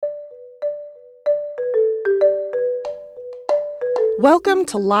Welcome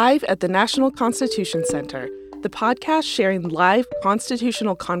to Live at the National Constitution Center, the podcast sharing live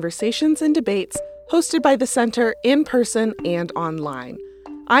constitutional conversations and debates hosted by the Center in person and online.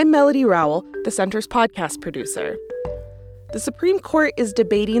 I'm Melody Rowell, the Center's podcast producer. The Supreme Court is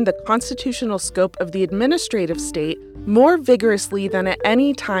debating the constitutional scope of the administrative state more vigorously than at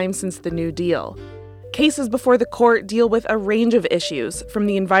any time since the New Deal. Cases before the court deal with a range of issues, from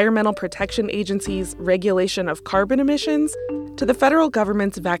the Environmental Protection Agency's regulation of carbon emissions to the federal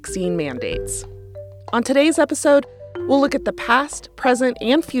government's vaccine mandates. On today's episode, we'll look at the past, present,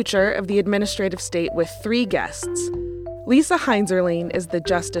 and future of the administrative state with three guests. Lisa Heinzerling is the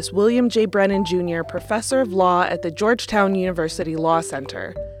Justice William J. Brennan Jr. Professor of Law at the Georgetown University Law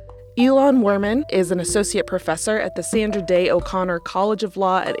Center. Elon Werman is an associate professor at the Sandra Day O'Connor College of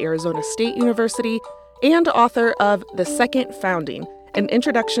Law at Arizona State University and author of The Second Founding, An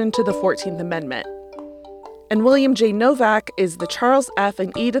Introduction to the 14th Amendment. And William J. Novak is the Charles F.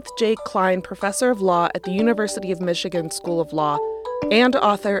 and Edith J. Klein Professor of Law at the University of Michigan School of Law and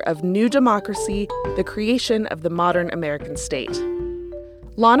author of New Democracy, The Creation of the Modern American State.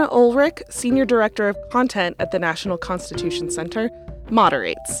 Lana Ulrich, Senior Director of Content at the National Constitution Center,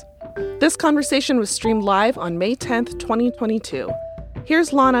 moderates. This conversation was streamed live on May 10th, 2022.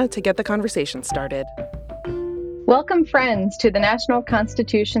 Here's Lana to get the conversation started. Welcome, friends, to the National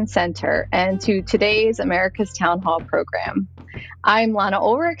Constitution Center and to today's America's Town Hall program. I'm Lana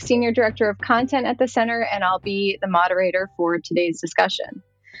Ulrich, Senior Director of Content at the Center, and I'll be the moderator for today's discussion.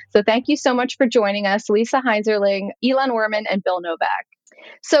 So thank you so much for joining us, Lisa Heinzerling, Elon Werman, and Bill Novak.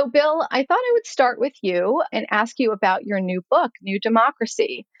 So, Bill, I thought I would start with you and ask you about your new book, New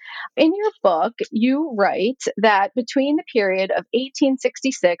Democracy. In your book, you write that between the period of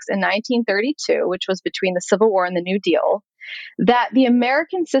 1866 and 1932, which was between the Civil War and the New Deal, that the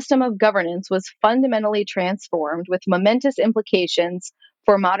American system of governance was fundamentally transformed with momentous implications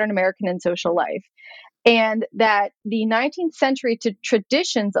for modern American and social life, and that the 19th century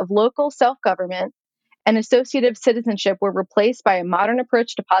traditions of local self-government and associative citizenship were replaced by a modern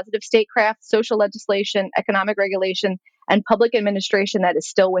approach to positive statecraft, social legislation, economic regulation, and public administration that is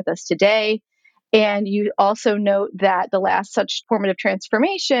still with us today. And you also note that the last such formative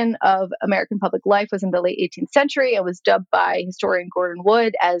transformation of American public life was in the late 18th century and was dubbed by historian Gordon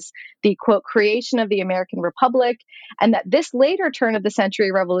Wood as the, quote, creation of the American Republic, and that this later turn of the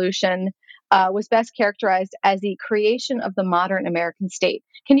century revolution was best characterized as the creation of the modern American state.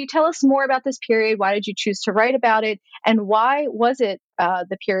 Can you tell us more about this period? Why did you choose to write about it? And why was it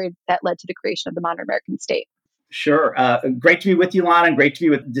the period that led to the creation of the modern American state? Sure. Great to be with you, Lana, and great to be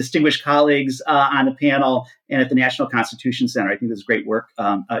with distinguished colleagues on the panel and at the National Constitution Center. I think this is great work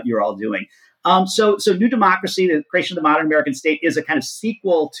you're all doing. So New Democracy, the Creation of the Modern American State, is a kind of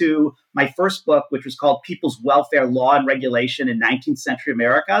sequel to my first book, which was called People's Welfare, Law and Regulation in 19th Century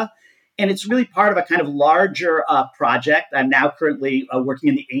America. And it's really part of a kind of larger project. I'm now currently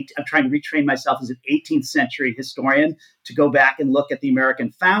working I'm trying to retrain myself as an 18th century historian to go back and look at the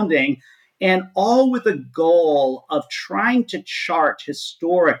American founding, and all with the goal of trying to chart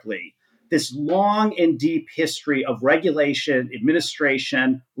historically this long and deep history of regulation,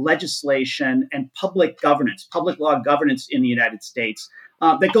 administration, legislation, and public governance, public law governance in the United States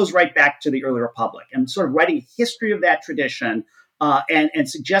that goes right back to the early republic, and sort of writing a history of that tradition and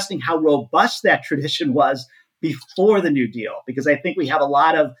suggesting how robust that tradition was before the New Deal, because I think we have a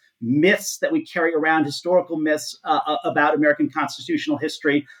lot of myths that we carry around, historical myths about American constitutional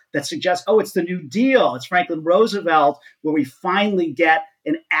history that suggest, it's the New Deal, it's Franklin Roosevelt, where we finally get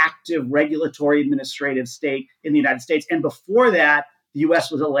an active regulatory administrative state in the United States. And before that, the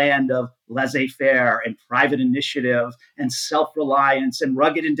U.S. was a land of laissez-faire and private initiative and self-reliance and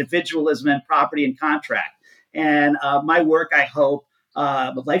rugged individualism and property and contract. And my work, I hope,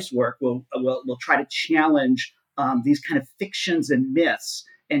 but life's work will try to challenge these kind of fictions and myths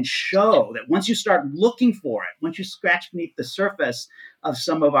and show that once you start looking for it, once you scratch beneath the surface of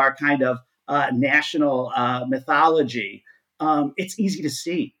some of our kind of national mythology, it's easy to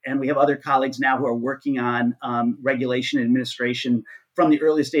see. And we have other colleagues now who are working on regulation and administration from the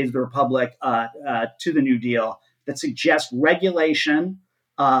earliest days of the Republic to the New Deal that suggest regulation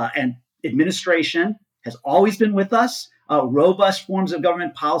and administration has always been with us, robust forms of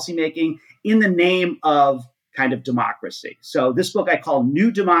government policymaking in the name of kind of democracy. So this book I call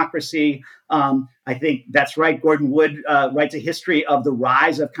New Democracy. I think that's right. Gordon Wood writes a history of the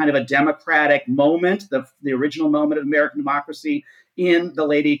rise of kind of a democratic moment, the original moment of American democracy in the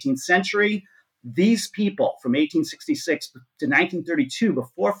late 18th century. These people from 1866 to 1932,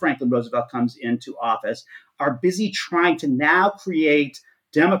 before Franklin Roosevelt comes into office, are busy trying to now create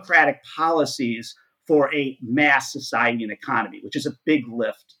democratic policies for a mass society and economy, which is a big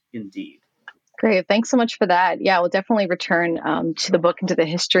lift indeed. Great. Thanks so much for that. Yeah, we'll definitely return to the book and to the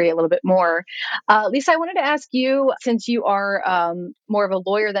history a little bit more. Lisa, I wanted to ask you, since you are more of a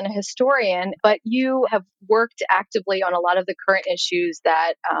lawyer than a historian, but you have worked actively on a lot of the current issues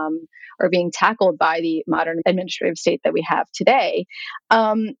that are being tackled by the modern administrative state that we have today.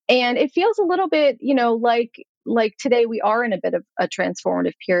 And it feels a little bit, like today we are in a bit of a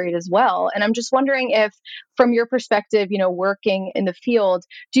transformative period as well. And I'm just wondering if, from your perspective, working in the field,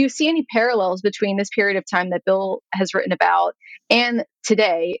 do you see any parallels between this period of time that Bill has written about and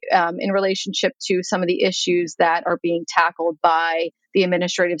today in relationship to some of the issues that are being tackled by the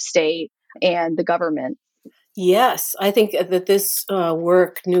administrative state and the government? Yes, I think that this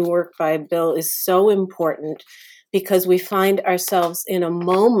new work by Bill, is so important because we find ourselves in a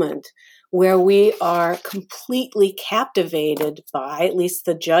moment where we are completely captivated by, at least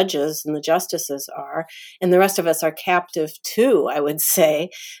the judges and the justices are, and the rest of us are captive too, I would say,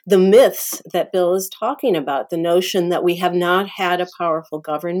 the myths that Bill is talking about, the notion that we have not had a powerful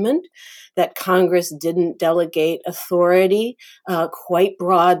government, that Congress didn't delegate authority quite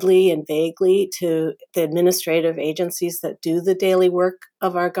broadly and vaguely to the administrative agencies that do the daily work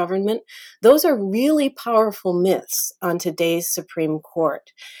of our government. Those are really powerful myths on today's Supreme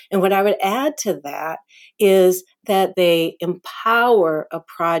Court. And what I would add to that is that they empower a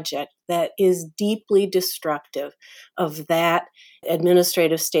project that is deeply destructive of that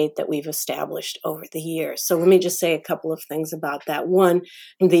administrative state that we've established over the years. So let me just say a couple of things about that. One,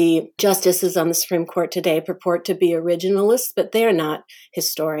 the justices on the Supreme Court today purport to be originalists, but they're not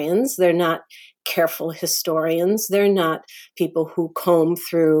historians. They're not careful historians. They're not people who comb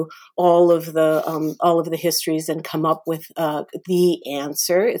through all of the histories and come up with the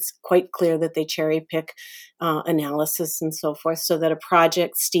answer. It's quite clear that they cherry pick analysis and so forth, so that a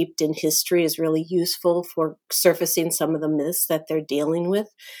project steeped in history is really useful for surfacing some of the myths that they're dealing with.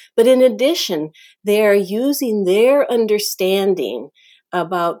 But in addition, they are using their understanding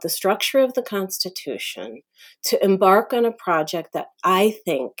about the structure of the Constitution to embark on a project that I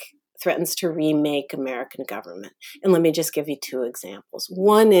think threatens to remake American government. And let me just give you two examples.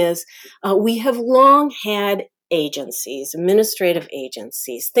 One is we have long had agencies, administrative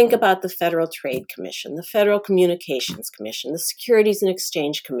agencies. Think about the Federal Trade Commission, the Federal Communications Commission, the Securities and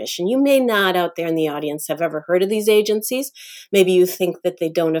Exchange Commission. You may not out there in the audience have ever heard of these agencies. Maybe you think that they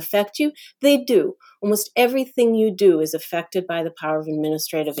don't affect you. They do. Almost everything you do is affected by the power of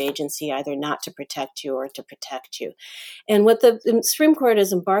administrative agency, either not to protect you or to protect you. And what the Supreme Court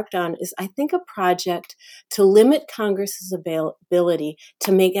has embarked on is, I think, a project to limit Congress's ability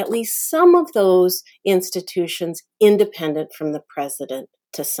to make at least some of those institutions independent from the president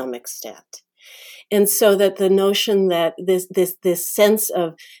to some extent. And so that the notion that this sense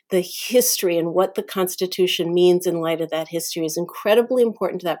of the history and what the Constitution means in light of that history is incredibly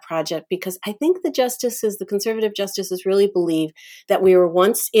important to that project, because I think the conservative justices really believe that we were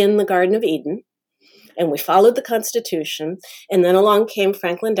once in the Garden of Eden, and we followed the Constitution, and then along came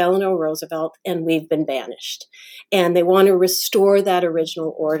Franklin Delano Roosevelt, and we've been banished. And they want to restore that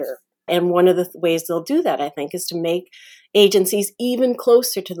original order. And one of the ways they'll do that, I think, is to make agencies even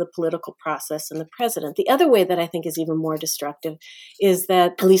closer to the political process and the president. The other way that I think is even more destructive is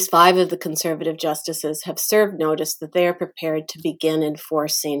that at least 5 of the conservative justices have served notice that they are prepared to begin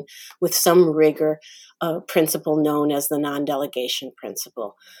enforcing with some rigor a principle known as the non-delegation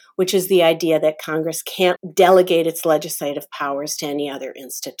principle, which is the idea that Congress can't delegate its legislative powers to any other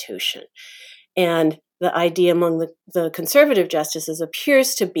institution. And the idea among the conservative justices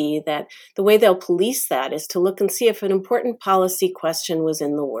appears to be that the way they'll police that is to look and see if an important policy question was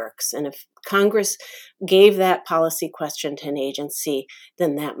in the works. And if Congress gave that policy question to an agency,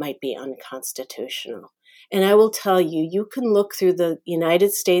 then that might be unconstitutional. And I will tell you, you can look through the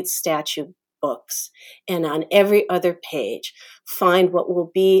United States statute books and on every other page find what will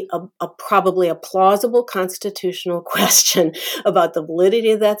be probably a plausible constitutional question about the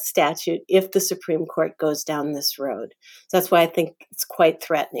validity of that statute if the Supreme Court goes down this road. So that's why I think it's quite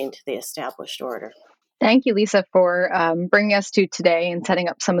threatening to the established order. Thank you, Lisa, for bringing us to today and setting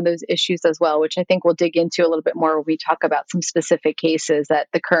up some of those issues as well, which I think we'll dig into a little bit more when we talk about some specific cases that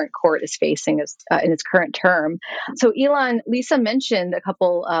the current court is facing in its current term. So, Elon, Lisa mentioned a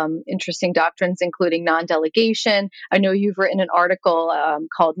couple interesting doctrines, including non-delegation. I know you've written an article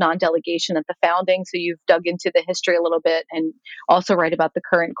called Non-Delegation at the Founding, so you've dug into the history a little bit and also write about the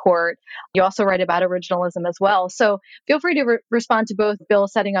current court. You also write about originalism as well. So feel free to respond to both Bill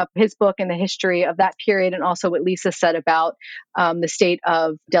setting up his book and the history of that period, and also what Lisa said about the state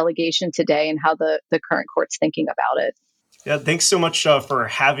of delegation today and how the current court's thinking about it. Yeah, thanks so much for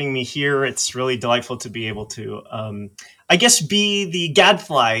having me here. It's really delightful to be able to, I guess, be the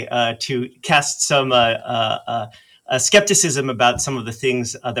gadfly to cast some skepticism about some of the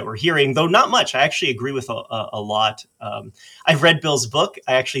things that we're hearing, though not much. I actually agree with a lot. I've read Bill's book.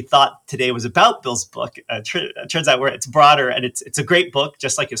 I actually thought today was about Bill's book. Turns out it's broader, and it's a great book,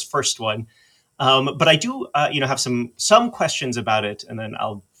 just like his first one. But I do, have some questions about it, and then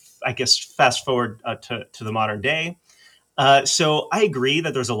I guess, fast forward to the modern day. So I agree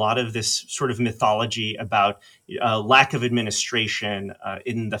that there's a lot of this sort of mythology about lack of administration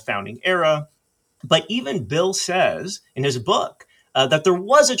in the founding era. But even Bill says in his book that there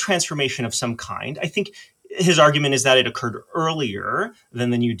was a transformation of some kind. I think his argument is that it occurred earlier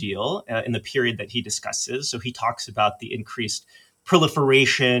than the New Deal in the period that he discusses. So he talks about the increased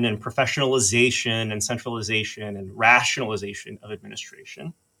proliferation and professionalization and centralization and rationalization of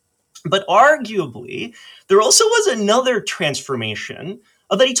administration. But arguably, there also was another transformation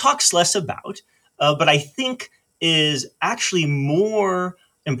that he talks less about, but I think is actually more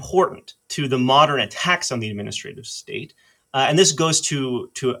important to the modern attacks on the administrative state. And this goes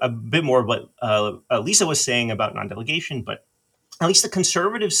to a bit more of what Lisa was saying about non-delegation, but at least the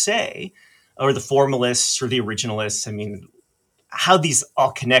conservatives say, or the formalists or the originalists, I mean, how these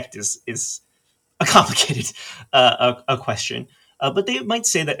all connect is a complicated a question. But they might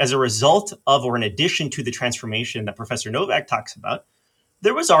say that as a result of or in addition to the transformation that Professor Novak talks about,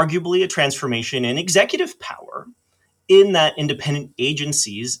 there was arguably a transformation in executive power in that independent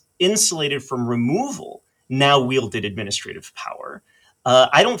agencies insulated from removal now wielded administrative power.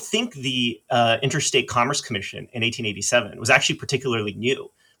 I don't think the Interstate Commerce Commission in 1887 was actually particularly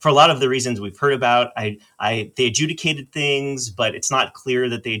new. For a lot of the reasons we've heard about, they adjudicated things, but it's not clear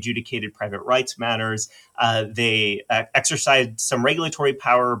that they adjudicated private rights matters. They exercised some regulatory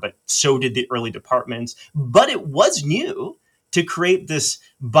power, but so did the early departments. But it was new to create this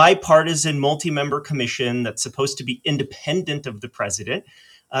bipartisan multi-member commission that's supposed to be independent of the president.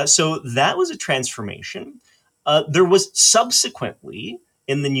 So that was a transformation. There was subsequently,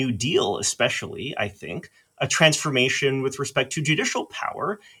 in the New Deal especially, I think, a transformation with respect to judicial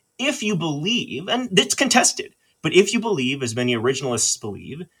power, if you believe, and it's contested, but if you believe, as many originalists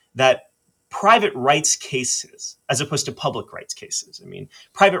believe, that private rights cases, as opposed to public rights cases, I mean,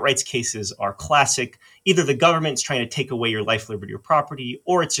 private rights cases are classic. Either the government's trying to take away your life, liberty, or property,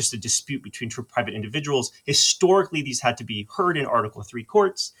 or it's just a dispute between two private individuals. Historically, these had to be heard in Article III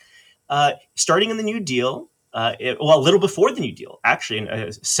courts. Starting in the New Deal, a little before the New Deal, actually, in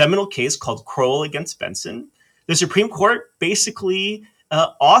a seminal case called Crowell against Benson, the Supreme Court basically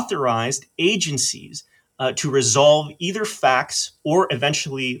authorized agencies to resolve either facts or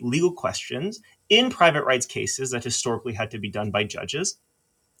eventually legal questions in private rights cases that historically had to be done by judges,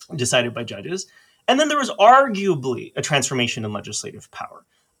 decided by judges. And then there was arguably a transformation in legislative power.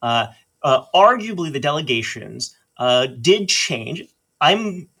 Arguably, the delegations did change.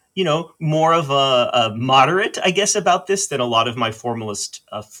 I'm more of a moderate, I guess, about this than a lot of my formalist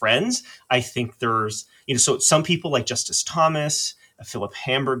friends. I think there's, so some people like Justice Thomas, Philip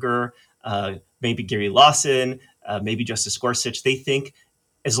Hamburger, maybe Gary Lawson, maybe Justice Gorsuch, they think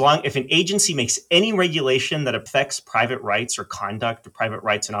if an agency makes any regulation that affects private rights or conduct or private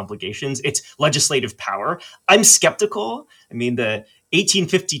rights and obligations, it's legislative power. I'm skeptical. I mean, the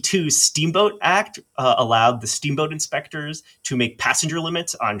 1852 Steamboat Act allowed the steamboat inspectors to make passenger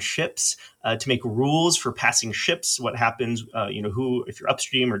limits on ships, to make rules for passing ships, what happens, if you're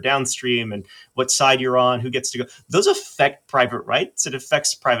upstream or downstream, and what side you're on, who gets to go. Those affect private rights. It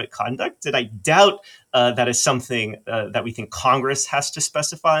affects private conduct. And I doubt that is something that we think Congress has to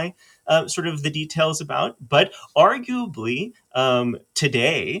specify sort of the details about. But arguably,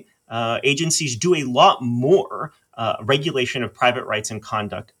 today, agencies do a lot more regulation of private rights and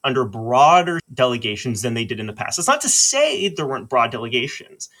conduct under broader delegations than they did in the past. It's not to say there weren't broad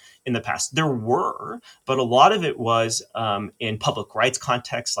delegations in the past. There were, but a lot of it was in public rights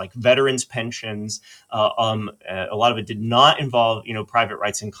contexts like veterans' pensions. A lot of it did not involve, private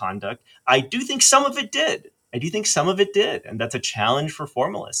rights and conduct. I do think some of it did. And that's a challenge for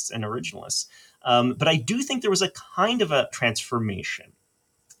formalists and originalists. But I do think there was a kind of a transformation.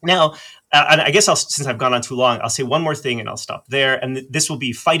 Now, and I guess since I've gone on too long, I'll say one more thing and I'll stop there. And this will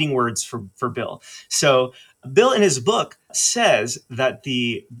be fighting words for Bill. So Bill in his book says that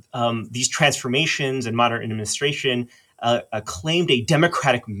these transformations in modern administration claimed a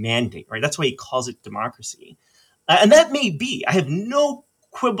democratic mandate, right? That's why he calls it democracy. And that may be. I have no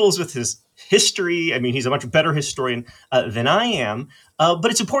quibbles with his history. I mean, he's a much better historian than I am.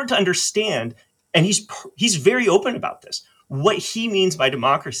 But it's important to understand, and he's very open about this. what he means by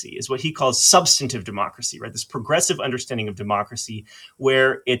democracy is what he calls substantive democracy, right? This progressive understanding of democracy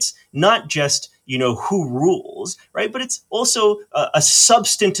where it's not just, who rules, right? But it's also a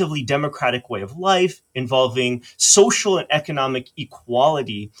substantively democratic way of life involving social and economic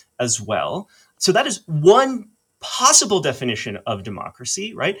equality as well. So that is one possible definition of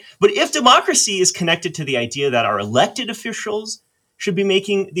democracy, right? But if democracy is connected to the idea that our elected officials should be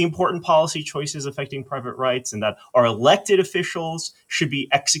making the important policy choices affecting private rights and that our elected officials should be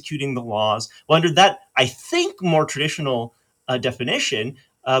executing the laws, well, under that, I think, more traditional definition,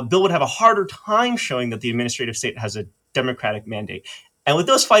 Bill would have a harder time showing that the administrative state has a democratic mandate. And with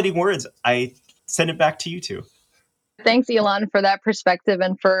those fighting words, I send it back to you two. Thanks, Elon, for that perspective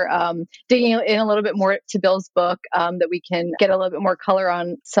and for digging in a little bit more to Bill's book that we can get a little bit more color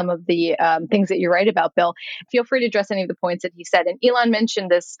on some of the things that you write about, Bill. Feel free to address any of the points that he said. And Elon mentioned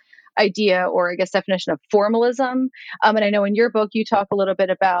this idea or I guess definition of formalism. And I know in your book, you talk a little bit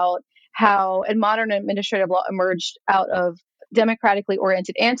about how modern administrative law emerged out of democratically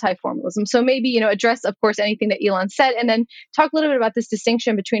oriented anti-formalism. So maybe, address, of course, anything that Elon said, and then talk a little bit about this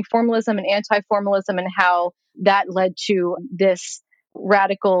distinction between formalism and anti-formalism and how that led to this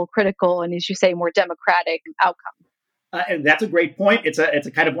radical, critical, and as you say, more democratic outcome. And that's a great point. It's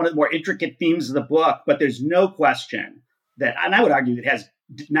a kind of one of the more intricate themes of the book, but there's no question that, and I would argue it has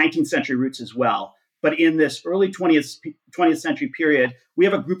 19th century roots as well. But in this early 20th century period, we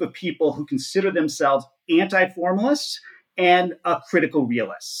have a group of people who consider themselves anti-formalists and critical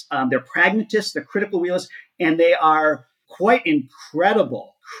realists. They're pragmatists, they're critical realists, and they are quite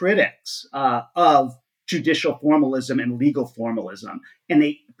incredible critics of judicial formalism and legal formalism. And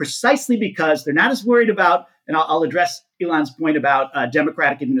they, precisely because they're not as worried about, and I'll address Elon's point about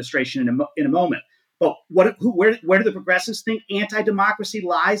democratic administration in a moment, but where do the progressives think anti-democracy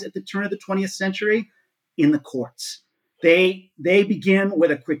lies at the turn of the 20th century? In the courts. They begin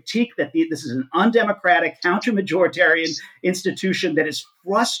with a critique that this is an undemocratic, counter-majoritarian institution that is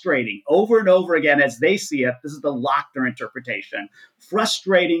frustrating over and over again as they see it. This is the Lochner interpretation,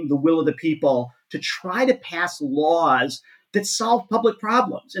 frustrating the will of the people to try to pass laws that solve public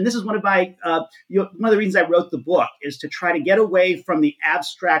problems. And this is one of my one of the reasons I wrote the book is to try to get away from the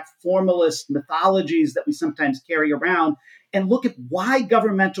abstract formalist mythologies that we sometimes carry around and look at why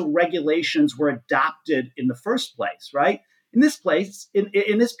governmental regulations were adopted in the first place, right? In this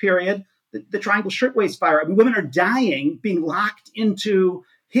period, the Triangle Shirtwaist Fire, women are dying, being locked into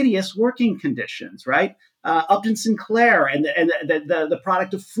hideous working conditions, right? Upton Sinclair and the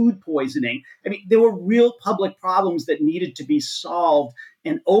product of food poisoning. There were real public problems that needed to be solved.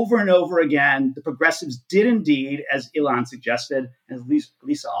 And over again, the progressives did indeed, as Elon suggested, and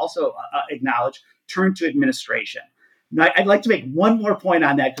Lisa also acknowledged, turn to administration. Now, I'd like to make one more point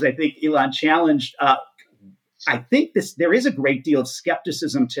on that because I think Elon challenged. I think there is a great deal of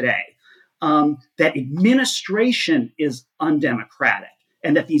skepticism today that administration is undemocratic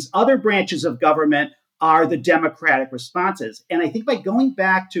and that these other branches of government are the democratic responses. And I think by going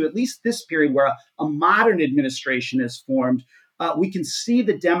back to at least this period where a modern administration is formed, we can see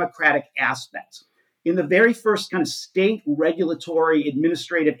the democratic aspects. In the very first kind of state regulatory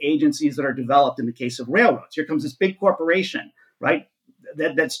administrative agencies that are developed in the case of railroads, here comes this big corporation, right?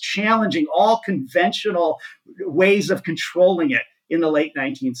 That's challenging all conventional ways of controlling it in the late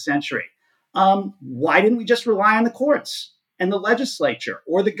 19th century. Why didn't we just rely on the courts and the legislature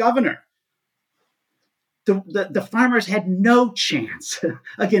or the governor? The farmers had no chance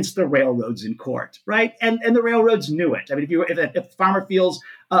against the railroads in court, right? And the railroads knew it. If a farmer feels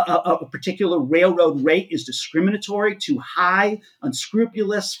a particular railroad rate is discriminatory, too high,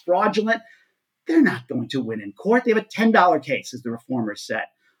 unscrupulous, fraudulent, they're not going to win in court. They have a $10 case, as the reformers said.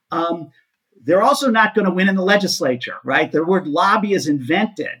 They're also not going to win in the legislature, right? The word lobby is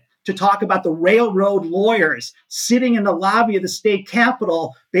invented to talk about the railroad lawyers sitting in the lobby of the state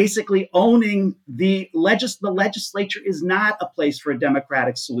capitol, basically owning the legislature is not a place for a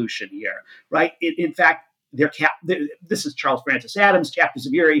democratic solution here, right? In fact, this is Charles Francis Adams, Chapters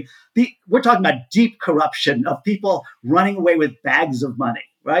of Erie. We're talking about deep corruption of people running away with bags of money,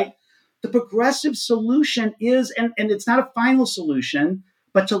 right? The progressive solution is, and it's not a final solution,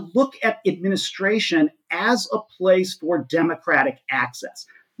 but to look at administration as a place for democratic access.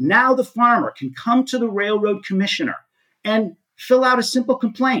 Now the farmer can come to the railroad commissioner and fill out a simple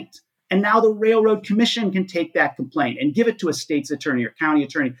complaint. And now the railroad commission can take that complaint and give it to a state's attorney or county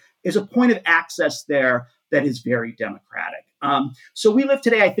attorney. There's a point of access there that is very democratic. So we live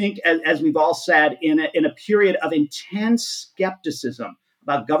today, I think, as we've all said, in a period of intense skepticism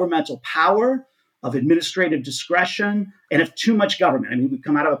about governmental power, of administrative discretion and of too much government. I mean, we've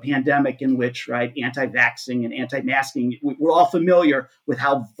come out of a pandemic in which, right, anti-vaxxing and anti-masking, we're all familiar with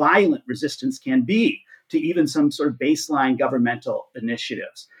how violent resistance can be to even some sort of baseline governmental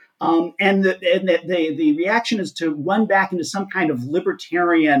initiatives. And the reaction is to run back into some kind of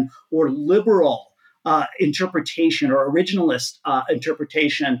libertarian or liberal interpretation or originalist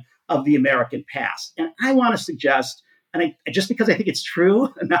interpretation of the American past. And I want to suggest, and just because I think it's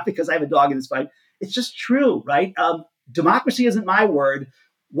true, and not because I have a dog in this fight, it's just true, right? Democracy isn't my word.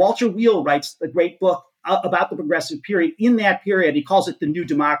 Walter Weill writes a great book about the progressive period. In that period, he calls it the new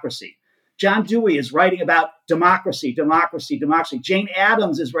democracy. John Dewey is writing about democracy, democracy, democracy. Jane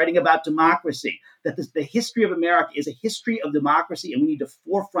Addams is writing about democracy, that the history of America is a history of democracy, and we need to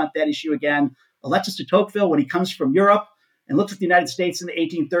forefront that issue again. Alexis de Tocqueville, when he comes from Europe and looks at the United States in the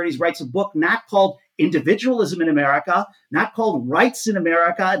 1830s, writes a book not called Individualism in America, not called Rights in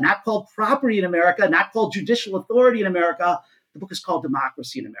America, not called Property in America, not called Judicial Authority in America. The book is called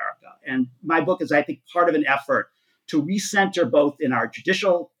Democracy in America. And my book is, I think, part of an effort to recenter both in our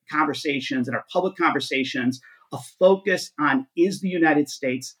judicial conversations and our public conversations a focus on, is the United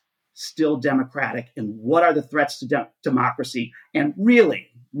States still democratic, and what are the threats to democracy? And really,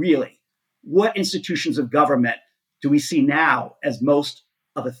 what institutions of government do we see now as most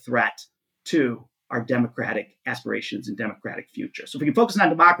of a threat to our democratic aspirations and democratic future? So if we can focus on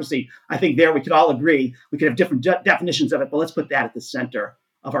democracy, I think there we could all agree. We could have different definitions of it, but let's put that at the center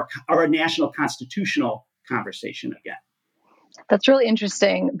of our national constitutional conversation again. That's really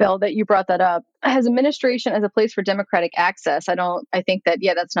interesting, Bill, that you brought that up. As administration as a place for democratic access, I think that,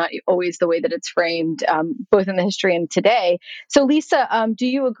 that's not always the way that it's framed, both in the history and today. So, Lisa, do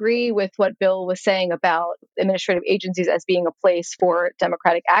you agree with what Bill was saying about administrative agencies as being a place for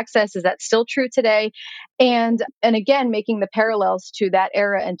democratic access? Is that still true today? And again, making the parallels to that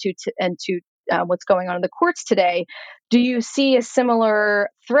era and to what's going on in the courts today, do you see a similar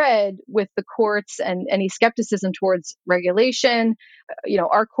thread with the courts and any skepticism towards regulation?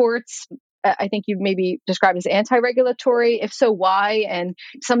 Our courts, I think you maybe described as anti-regulatory. If so, why? And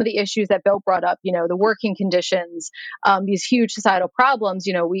some of the issues that Bill brought up, the working conditions, these huge societal problems.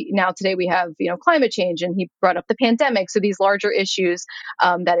 Today we have, climate change, and he brought up the pandemic. So these larger issues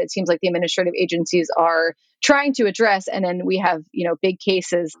that it seems like the administrative agencies are trying to address. And then we have, big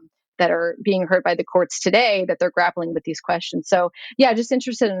cases that are being heard by the courts today that they're grappling with these questions. So just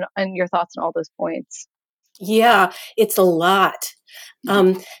interested in your thoughts on all those points. Yeah, it's a lot.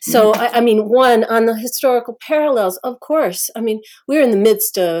 One, on the historical parallels, of course, we're in the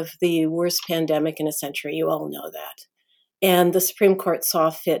midst of the worst pandemic in a century. You all know that. And the Supreme Court saw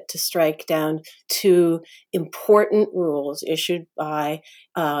fit to strike down two important rules issued by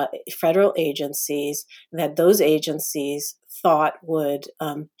federal agencies that those agencies thought would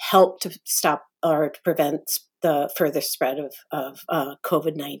help to stop or to prevent the further spread of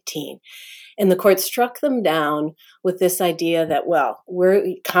COVID-19. And the court struck them down with this idea that,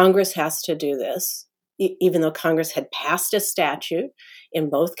 Congress has to do this, even though Congress had passed a statute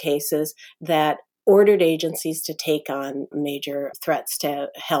in both cases that ordered agencies to take on major threats to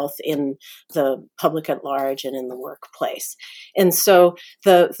health in the public at large and in the workplace. And so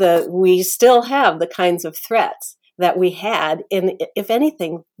we still have the kinds of threats that we had, and if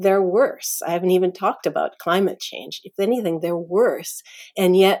anything, they're worse. I haven't even talked about climate change. If anything, they're worse.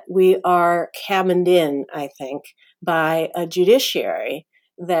 And yet we are cabined in, I think, by a judiciary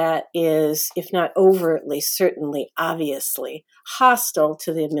that is, if not overtly, certainly obviously hostile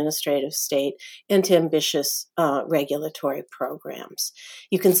to the administrative state and to ambitious regulatory programs.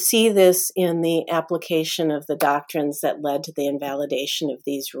 You can see this in the application of the doctrines that led to the invalidation of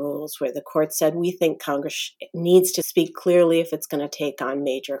these rules, where the court said, we think Congress needs to speak clearly if it's going to take on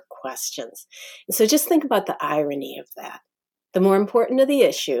major questions. And so just think about the irony of that. The more important of the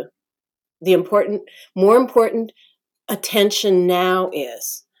issue, more important attention now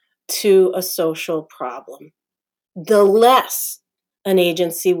is to a social problem, the less an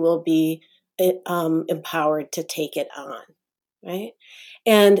agency will be empowered to take it on, right?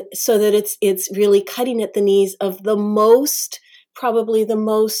 And so that it's really cutting at the knees of probably the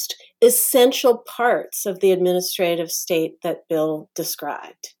most essential parts of the administrative state that Bill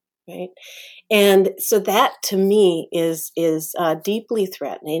described, right? And so that, to me, is deeply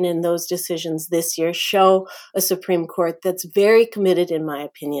threatening. And those decisions this year show a Supreme Court that's very committed, in my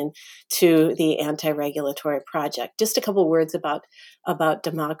opinion, to the anti-regulatory project. Just a couple words about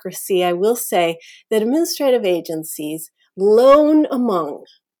democracy. I will say that administrative agencies, lone among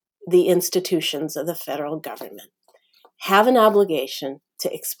the institutions of the federal government, have an obligation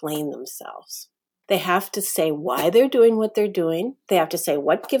to explain themselves. They have to say why they're doing what they're doing. They have to say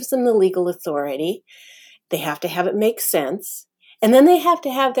what gives them the legal authority. They have to have it make sense. And then they have to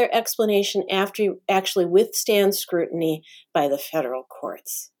have their explanation after you actually withstand scrutiny by the federal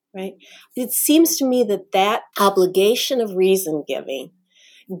courts, right? It seems to me that that obligation of reason giving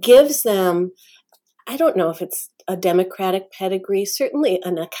gives them, I don't know if it's a democratic pedigree, certainly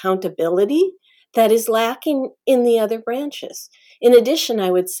an accountability that is lacking in the other branches. In addition, I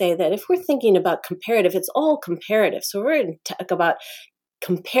would say that if we're thinking about comparative, it's all comparative. So we're going to talk about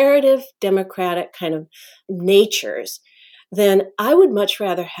comparative democratic kind of natures, then I would much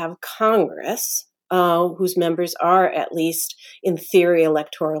rather have Congress, whose members are at least in theory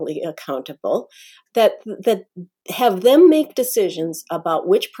electorally accountable, that have them make decisions about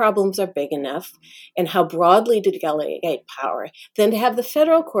which problems are big enough and how broadly to delegate power, than to have the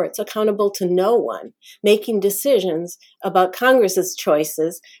federal courts accountable to no one, making decisions about Congress's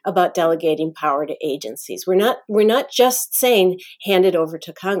choices about delegating power to agencies. We're not just saying hand it over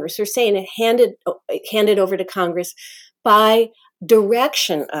to Congress. We're saying hand it over to Congress by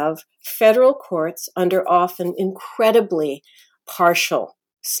direction of federal courts under often incredibly partial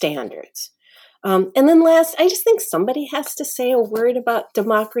standards. And then last, I just think somebody has to say a word about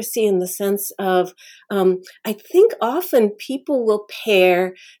democracy in the sense of, I think often people will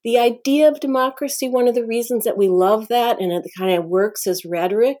pair the idea of democracy. One of the reasons that we love that and it kind of works as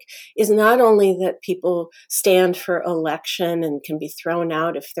rhetoric is not only that people stand for election and can be thrown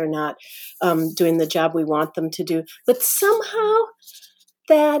out if they're not doing the job we want them to do, but somehow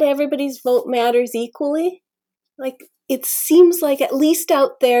that everybody's vote matters equally. Like, it seems like, at least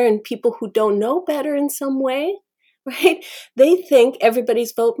out there, and people who don't know better in some way, right? They think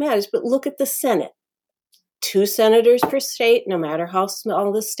everybody's vote matters. But look at the Senate. 2 senators per state, no matter how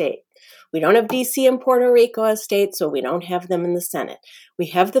small the state. We don't have DC and Puerto Rico as states, so we don't have them in the Senate. We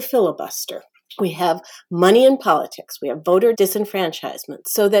have the filibuster. We have money in politics. We have voter disenfranchisement.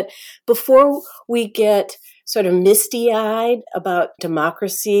 So that before we get sort of misty-eyed about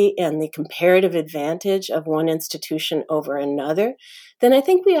democracy and the comparative advantage of one institution over another, then I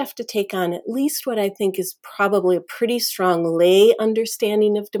think we have to take on at least what I think is probably a pretty strong lay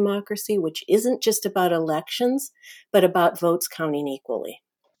understanding of democracy, which isn't just about elections, but about votes counting equally.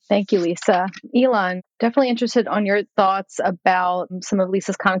 Thank you, Lisa. Elon, definitely interested on your thoughts about some of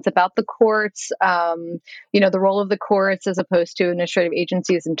Lisa's comments about the courts, the role of the courts as opposed to administrative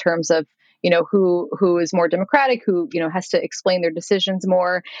agencies in terms of, who is more democratic, who, has to explain their decisions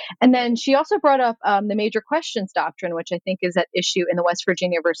more. And then she also brought up the major questions doctrine, which I think is at issue in the West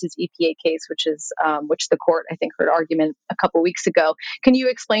Virginia versus EPA case, which the court, I think, heard argument a couple weeks ago. Can you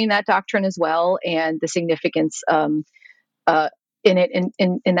explain that doctrine as well and the significance in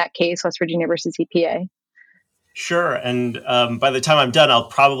that case, West Virginia versus EPA? Sure. And by the time I'm done, I'll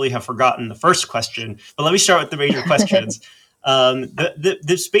probably have forgotten the first question. But let me start with the major questions.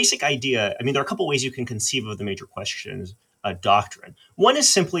 This basic idea, there are a couple ways you can conceive of the major questions doctrine. One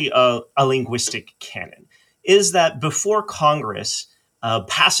is simply a linguistic canon, is that before Congress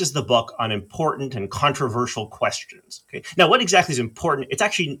passes the buck on important and controversial questions. Okay. Now, what exactly is important? It's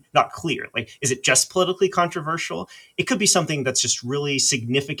actually not clear. Like, is it just politically controversial? It could be something that's just really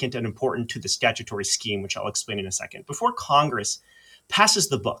significant and important to the statutory scheme, which I'll explain in a second. Before Congress passes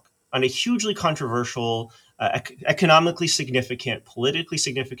the buck on a hugely controversial, economically significant, politically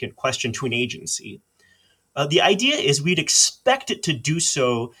significant question to an agency, the idea is we'd expect it to do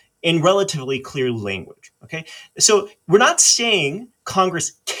so in relatively clear language. Okay, so we're not saying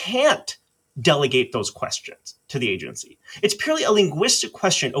Congress can't delegate those questions to the agency. It's purely a linguistic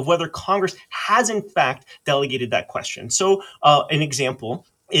question of whether Congress has in fact delegated that question. So an example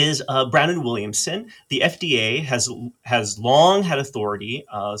is Brown and Williamson. The FDA has long had authority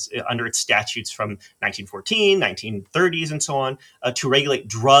under its statutes from 1914, 1930s, and so on, to regulate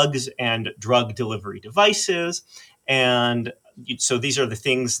drugs and drug delivery devices. And so these are the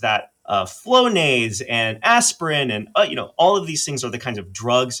things that Flonase and aspirin and all of these things are the kinds of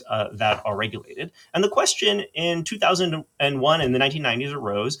drugs that are regulated. And the question in 2001 and the 1990s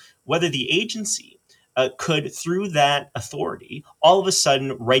arose whether the agency could, through that authority, all of a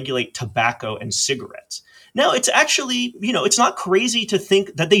sudden regulate tobacco and cigarettes. Now, it's actually, it's not crazy to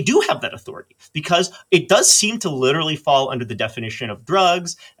think that they do have that authority, because it does seem to literally fall under the definition of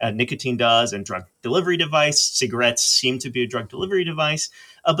drugs. Nicotine does, and drug delivery device. Cigarettes seem to be a drug delivery device.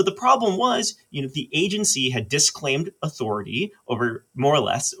 But the problem was, the agency had disclaimed authority over, more or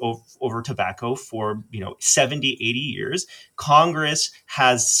less, over tobacco for, 70, 80 years. Congress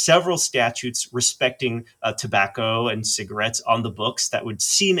has several statutes respecting tobacco and cigarettes on the books that would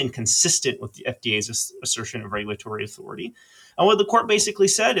seem inconsistent with the FDA's assertion of regulatory authority. And what the court basically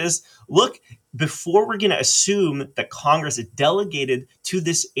said is, look, before we're going to assume that Congress is delegated to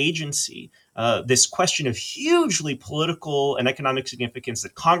this agency this question of hugely political and economic significance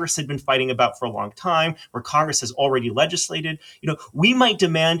that Congress had been fighting about for a long time, where Congress has already legislated, we might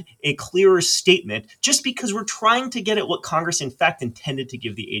demand a clearer statement just because we're trying to get at what Congress in fact intended to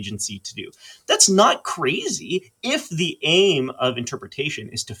give the agency to do. That's not crazy if the aim of interpretation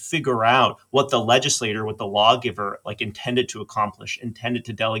is to figure out what the legislator, what the lawgiver intended to accomplish, intended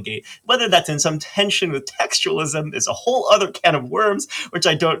to delegate. Whether that's in some tension with textualism is a whole other can of worms, which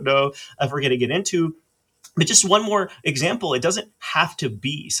I don't know if we're going to get into. But just one more example, it doesn't have to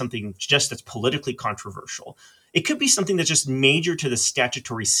be something just that's politically controversial. It could be something that's just major to the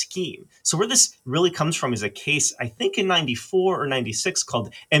statutory scheme. So where this really comes from is a case, I think in 94 or 96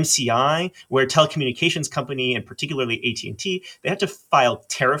 called MCI, where a telecommunications company, and particularly AT&T, they had to file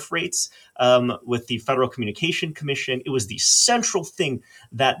tariff rates with the Federal Communication Commission. It was the central thing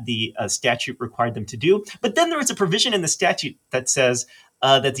that the statute required them to do. But then there was a provision in the statute that says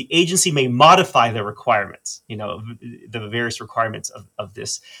that the agency may modify the requirements, the various requirements of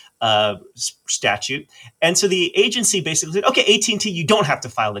this statute. And so the agency basically said, okay, AT&T, you don't have to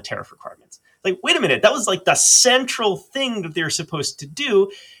file the tariff requirements. Wait a minute, that was the central thing that they're supposed to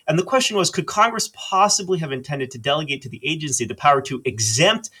do. And the question was, could Congress possibly have intended to delegate to the agency the power to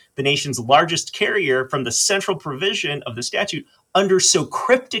exempt the nation's largest carrier from the central provision of the statute under so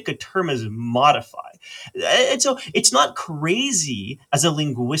cryptic a term as modify? And so it's not crazy as a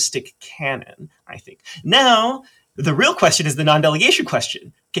linguistic canon, I think. Now, the real question is the non-delegation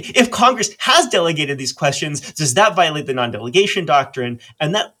question. Okay, if Congress has delegated these questions, does that violate the non-delegation doctrine?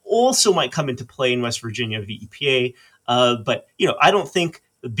 And that also might come into play in West Virginia v. EPA. But I don't think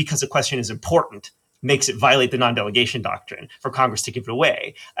because the question is important makes it violate the non-delegation doctrine for Congress to give it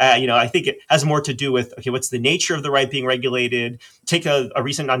away. I think it has more to do with, okay, what's the nature of the right being regulated? Take a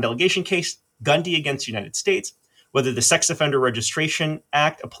recent non-delegation case, Gundy against the United States, whether the Sex Offender Registration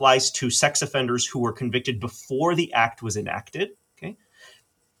Act applies to sex offenders who were convicted before the act was enacted. Okay,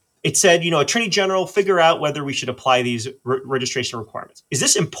 it said, Attorney General, figure out whether we should apply these registration requirements. Is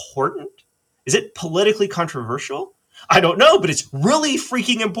this important? Is it politically controversial? I don't know, but it's really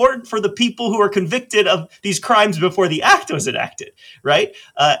freaking important for the people who are convicted of these crimes before the act was enacted, right?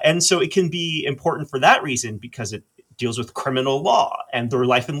 And so it can be important for that reason because it deals with criminal law and their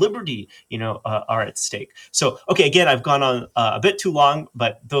life and liberty, are at stake. So, okay, again, I've gone on a bit too long,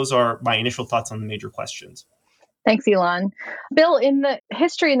 but those are my initial thoughts on the major questions. Thanks, Elon. Bill, in the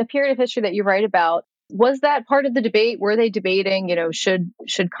period of history that you write about, was that part of the debate? Were they debating, should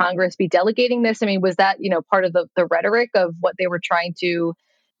Congress be delegating this? I mean, was that, part of the rhetoric of what they were trying to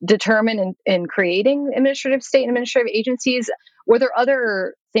determine in creating state and administrative agencies? Were there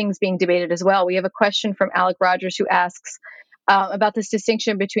other things being debated as well? We have a question from Alec Rogers who asks about this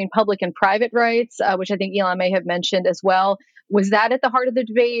distinction between public and private rights, which I think Elon may have mentioned as well. Was that at the heart of the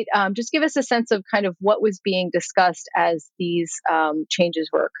debate? Just give us a sense of kind of what was being discussed as these changes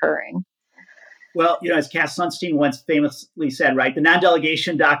were occurring. Well, as Cass Sunstein once famously said, right, the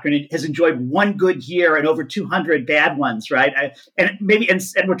non-delegation doctrine has enjoyed one good year and over 200 bad ones, right? And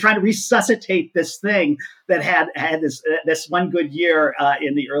we're trying to resuscitate this thing that had this one good year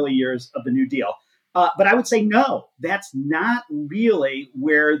in the early years of the New Deal. But I would say, no, that's not really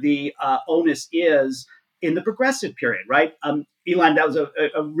where the onus is in the progressive period, right? Elon, that was a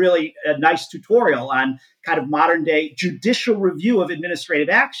really nice tutorial on kind of modern day judicial review of administrative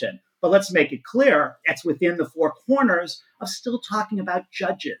action. But let's make it clear, it's within the four corners of still talking about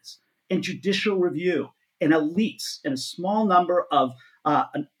judges and judicial review and elites and a small number of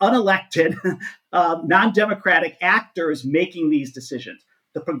unelected, non-democratic actors making these decisions.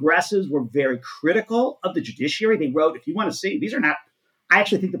 The progressives were very critical of the judiciary. They wrote, if you want to see, these are not, I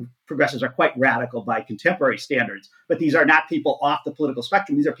actually think the progressives are quite radical by contemporary standards, but these are not people off the political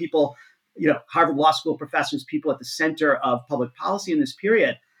spectrum. These are people, Harvard Law School professors, people at the center of public policy in this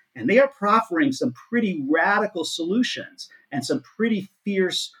period. And they are proffering some pretty radical solutions and some pretty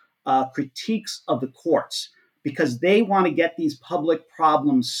fierce critiques of the courts because they want to get these public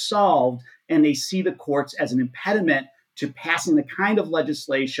problems solved, and they see the courts as an impediment to passing the kind of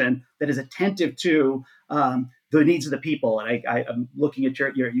legislation that is attentive to the needs of the people. And I'm looking at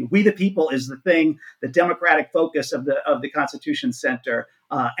your we the people is the thing, the democratic focus of the Constitution Center,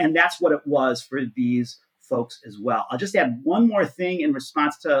 and that's what it was for these folks as well. I'll just add one more thing in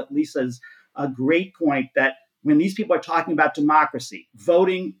response to Lisa's great point that when these people are talking about democracy,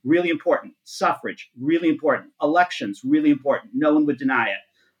 voting, really important, suffrage, really important, elections, really important, no one would deny it.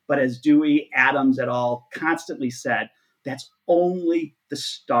 But as Dewey, Adams et al. Constantly said, that's only the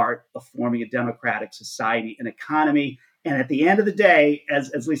start of forming a democratic society and economy. And at the end of the day,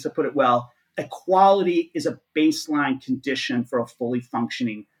 as Lisa put it well, equality is a baseline condition for a fully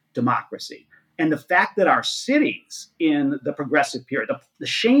functioning democracy. And the fact that our cities in the progressive period, the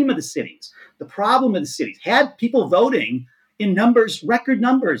shame of the cities, the problem of the cities, had people voting in numbers, record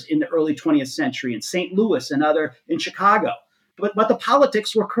numbers in the early 20th century in St. Louis and in Chicago. But the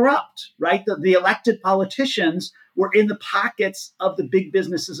politics were corrupt, right? The elected politicians were in the pockets of the big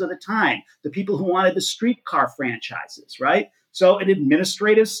businesses of the time, the people who wanted the streetcar franchises, right? So an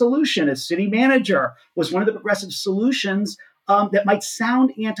administrative solution, a city manager, was one of the progressive solutions that might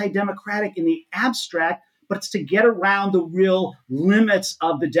sound anti-democratic in the abstract, but it's to get around the real limits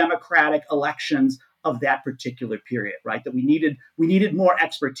of the democratic elections of that particular period, right? That we needed more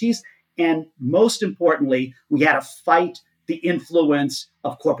expertise. And most importantly, we had to fight the influence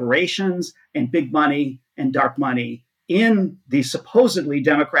of corporations and big money and dark money in the supposedly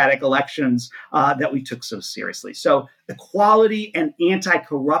democratic elections that we took so seriously. So equality and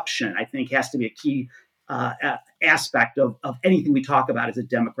anti-corruption, I think, has to be a key aspect of anything we talk about as a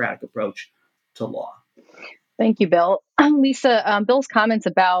democratic approach to law. Thank you, Bill. Lisa, Bill's comments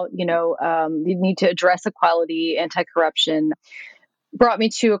about, you need to address equality, anti-corruption, brought me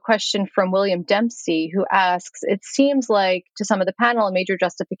to a question from William Dempsey, who asks, it seems like to some of the panel, a major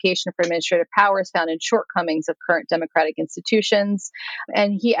justification for administrative power is found in shortcomings of current democratic institutions.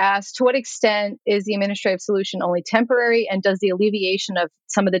 And he asked, to what extent is the administrative solution only temporary? And does the alleviation of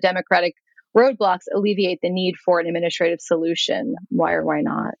some of the democratic roadblocks alleviate the need for an administrative solution? Why or why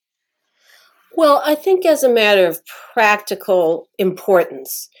not? Well, I think as a matter of practical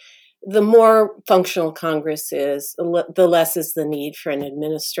importance, the more functional Congress is, the less is the need for an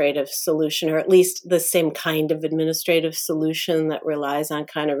administrative solution, or at least the same kind of administrative solution that relies on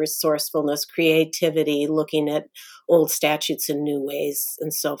kind of resourcefulness, creativity, looking at old statutes in new ways,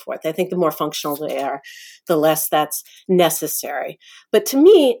 and so forth. I think the more functional they are, the less that's necessary. But to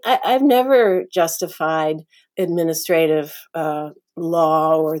me, I've never justified administrative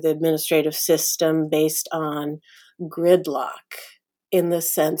law or the administrative system based on gridlock, in the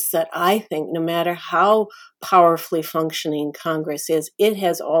sense that I think no matter how powerfully functioning Congress is, it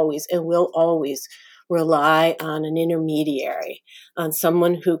has always and will always rely on an intermediary, on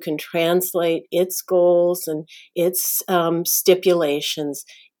someone who can translate its goals and its stipulations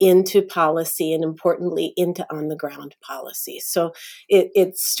into policy, and importantly, into on-the-ground policy. So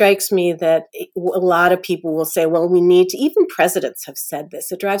it strikes me that a lot of people will say, well, we need to, even presidents have said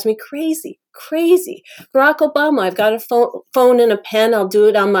this. It drives me crazy. Barack Obama, I've got a phone and a pen, I'll do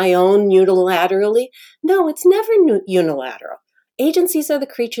it on my own unilaterally. No, it's never unilateral. Agencies are the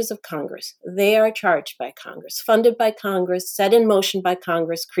creatures of Congress. They are charged by Congress, funded by Congress, set in motion by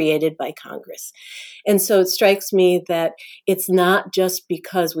Congress, created by Congress. And so it strikes me that it's not just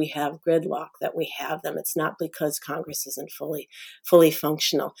because we have gridlock that we have them. It's not because Congress isn't fully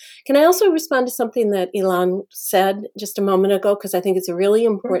functional. Can I also respond to something that Ilan said just a moment ago? Because I think it's a really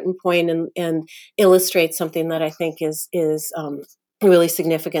important point and illustrates something that I think is really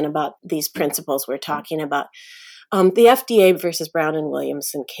significant about these principles we're talking about. The FDA versus Brown and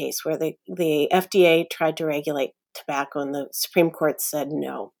Williamson case, where the FDA tried to regulate tobacco and the Supreme Court said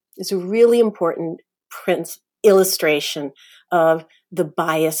no, is a really important illustration of the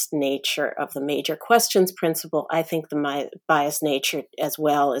biased nature of the major questions principle. I think the biased nature as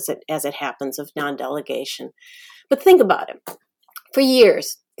well as it happens of non-delegation. But think about it. For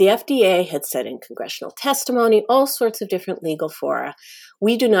years, the FDA had said in congressional testimony, all sorts of different legal fora,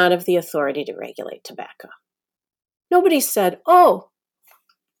 we do not have the authority to regulate tobacco. Nobody said, oh,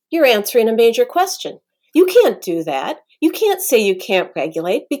 you're answering a major question. You can't do that. You can't say you can't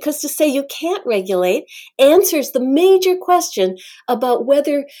regulate, because to say you can't regulate answers the major question about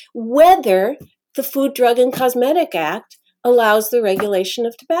whether the Food, Drug, and Cosmetic Act allows the regulation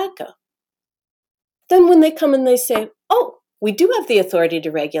of tobacco. Then when they come and they say, oh, we do have the authority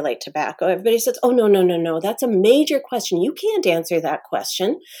to regulate tobacco, everybody says, oh, no, that's a major question. You can't answer that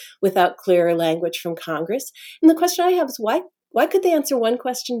question without clearer language from Congress. And the question I have is, why could they answer one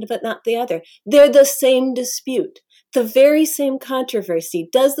question but not the other? They're the same dispute, the very same controversy.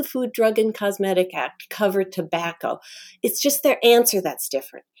 Does the Food, Drug, and Cosmetic Act cover tobacco? It's just their answer that's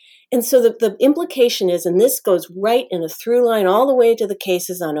different. And so the implication is, and this goes right in a through line all the way to the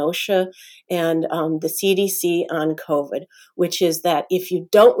cases on OSHA and the CDC on COVID, which is that if you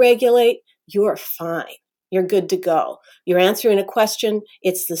don't regulate, you're fine. You're good to go. You're answering a question.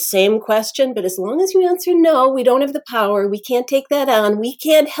 It's the same question, but as long as you answer no, we don't have the power. We can't take that on. We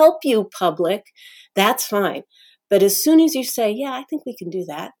can't help you, public. That's fine. But as soon as you say, yeah, I think we can do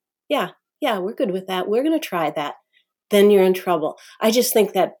that. Yeah, we're good with that. We're going to try that. Then you're in trouble. I just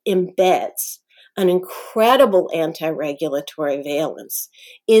think that embeds an incredible anti-regulatory valence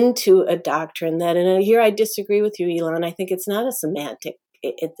into a doctrine that, and here I disagree with you, Elon, I think it's not a semantic.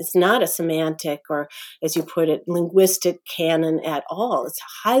 It's not a semantic or, as you put it, linguistic canon at all. It's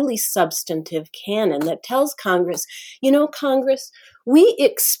a highly substantive canon that tells Congress, Congress, we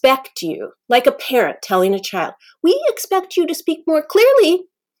expect you, like a parent telling a child, we expect you to speak more clearly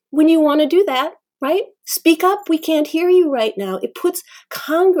when you want to do that, right? Speak up. We can't hear you right now. It puts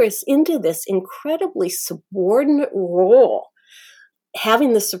Congress into this incredibly subordinate role,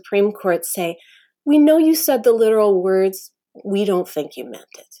 having the Supreme Court say, we know you said the literal words, we don't think you meant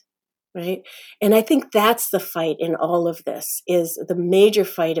it, right? And I think that's the fight in all of this, is the major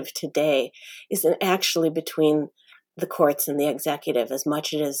fight of today is actually between the courts and the executive as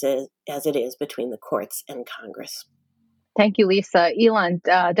much as it is between the courts and Congress. Thank you, Lisa. Elon,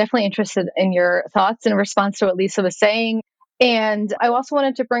 definitely interested in your thoughts in response to what Lisa was saying. And I also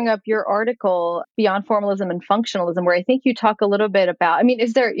wanted to bring up your article, Beyond Formalism and Functionalism, where I think you talk a little bit about,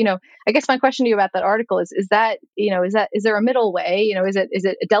 is there, I guess my question to you about that article is there a middle way? Is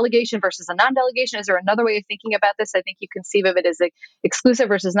it a delegation versus a non-delegation? Is there another way of thinking about this? I think you conceive of it as exclusive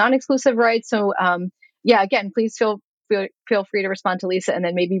versus non-exclusive rights. So, again, please feel free to respond to Lisa and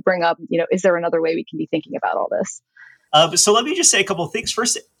then maybe bring up, is there another way we can be thinking about all this? So let me just say a couple of things.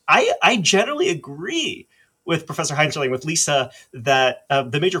 First, I generally agree with Professor Heinzerling, with Lisa, that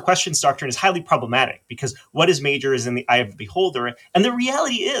the major questions doctrine is highly problematic because what is major is in the eye of the beholder. And the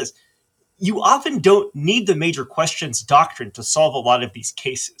reality is you often don't need the major questions doctrine to solve a lot of these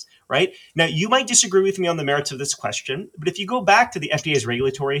cases, right? Now, you might disagree with me on the merits of this question, but if you go back to the FDA's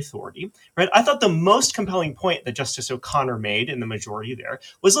regulatory authority, right, I thought the most compelling point that Justice O'Connor made in the majority there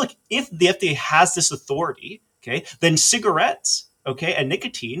was, look, if the FDA has this authority, okay, then cigarettes, okay, and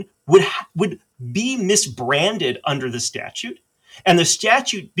nicotine would be misbranded under the statute. And the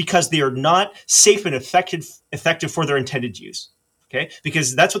statute, because they are not safe and effective for their intended use, okay,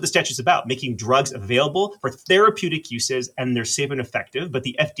 because that's what the statute's about, making drugs available for therapeutic uses and they're safe and effective. But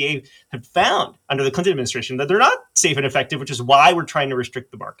the FDA had found under the Clinton administration that they're not safe and effective, which is why we're trying to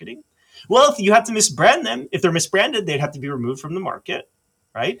restrict the marketing. Well, if you have to misbrand them, if they're misbranded, they'd have to be removed from the market,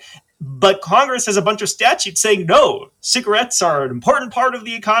 right? But Congress has a bunch of statutes saying, no, cigarettes are an important part of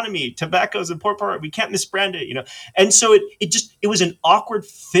the economy. Tobacco is an important part. We can't misbrand it, And so it was an awkward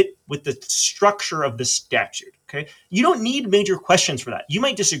fit with the structure of the statute, okay? You don't need major questions for that. You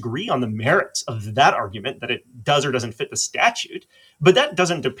might disagree on the merits of that argument, that it does or doesn't fit the statute, but that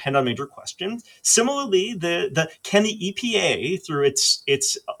doesn't depend on major questions. Similarly, can the EPA, through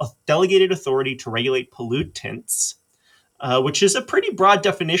its delegated authority to regulate pollutants, which is a pretty broad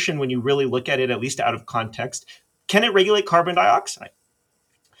definition when you really look at it, at least out of context, can it regulate carbon dioxide?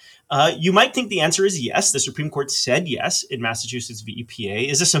 You might think the answer is yes. The Supreme Court said yes in Massachusetts v. EPA.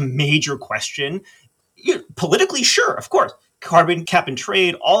 Is this a major question? Politically, sure, of course. Carbon cap and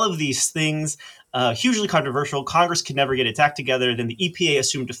trade, all of these things, hugely controversial. Congress could never get its act together. Then the EPA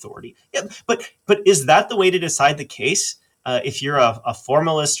assumed authority. Yeah, but is that the way to decide the case? If you're a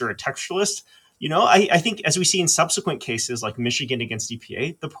formalist or a textualist, I think as we see in subsequent cases like Michigan against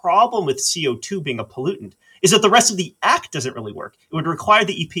EPA, the problem with CO2 being a pollutant is that the rest of the act doesn't really work. It would require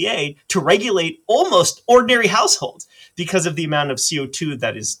the EPA to regulate almost ordinary households because of the amount of CO2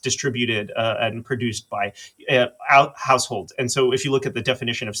 that is distributed and produced by households. And so if you look at the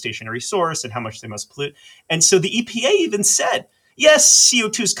definition of stationary source and how much they must pollute, and so the EPA even said, yes,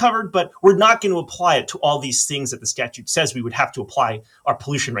 CO2 is covered, but we're not going to apply it to all these things that the statute says we would have to apply our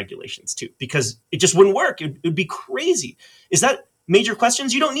pollution regulations to, because it just wouldn't work. It would be crazy. Is that major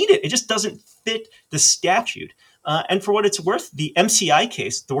questions? You don't need it. It just doesn't fit the statute. And for what it's worth, the MCI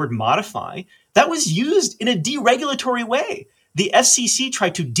case, the word modify, that was used in a deregulatory way. The FCC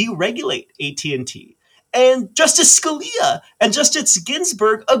tried to deregulate AT&T, and Justice Scalia and Justice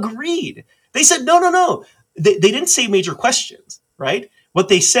Ginsburg agreed. They said, no. They didn't say major questions, right? What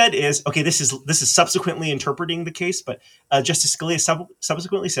they said is, okay, this is subsequently interpreting the case, but Justice Scalia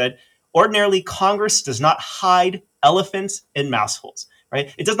subsequently said, ordinarily, Congress does not hide elephants in mouse holes,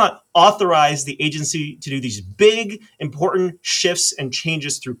 right? It does not authorize the agency to do these big, important shifts and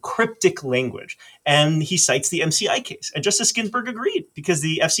changes through cryptic language. And he cites the MCI case. And Justice Ginsburg agreed because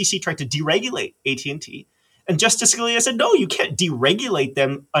the FCC tried to deregulate AT&T. And Justice Scalia said, no, you can't deregulate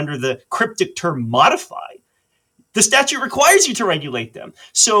them under the cryptic term modify. The statute requires you to regulate them.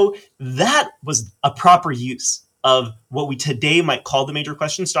 So that was a proper use of what we today might call the major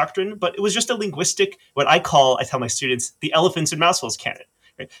questions doctrine, but it was just a linguistic, what I tell my students, the elephants in mouse holes canon.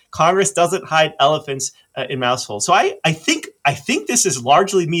 Right? Congress doesn't hide elephants in mouse holes. So I think this is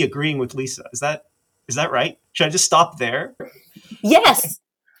largely me agreeing with Lisa. Is that right? Should I just stop there? Yes.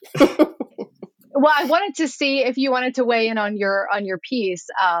 Well, I wanted to see if you wanted to weigh in on your piece,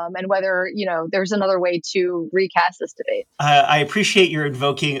 and whether there's another way to recast this debate. I appreciate your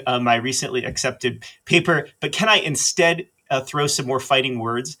invoking my recently accepted paper, but can I instead throw some more fighting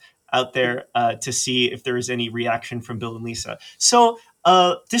words out there to see if there is any reaction from Bill and Lisa? So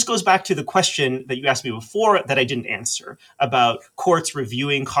this goes back to the question that you asked me before that I didn't answer about courts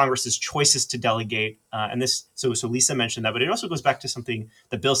reviewing Congress's choices to delegate, and this. So Lisa mentioned that, but it also goes back to something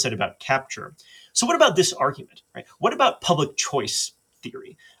that Bill said about capture. So what about this argument, right? What about public choice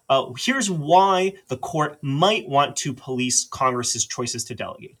theory? Here's why the court might want to police Congress's choices to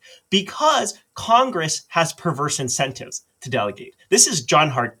delegate. Because Congress has perverse incentives to delegate. This is John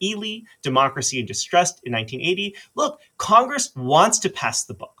Hart Ely, Democracy in Distress in 1980. Look, Congress wants to pass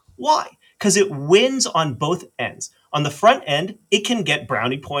the buck. Why? Because it wins on both ends. On the front end, it can get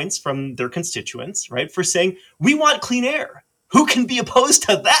brownie points from their constituents, right, for saying, we want clean air. Who can be opposed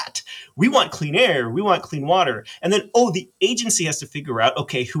to that? We want clean air. We want clean water. And then, the agency has to figure out,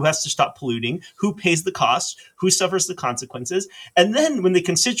 okay, who has to stop polluting? Who pays the cost? Who suffers the consequences? And then when the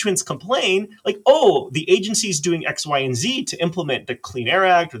constituents complain, like, the agency is doing X, Y, and Z to implement the Clean Air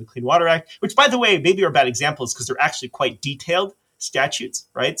Act or the Clean Water Act, which, by the way, maybe are bad examples because they're actually quite detailed statutes,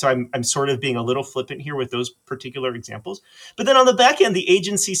 right? So I'm sort of being a little flippant here with those particular examples. But then on the back end, the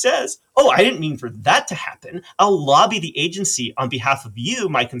agency says, I didn't mean for that to happen. I'll lobby the agency on behalf of you,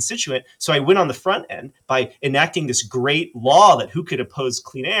 my constituent. So I win on the front end by enacting this great law that who could oppose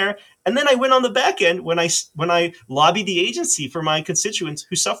clean air. And then I win on the back end when I lobby the agency for my constituents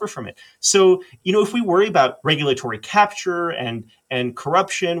who suffer from it. So, if we worry about regulatory capture and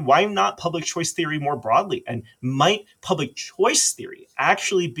corruption, why not public choice theory more broadly? And might public choice theory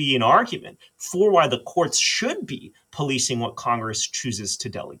actually be an argument for why the courts should be policing what Congress chooses to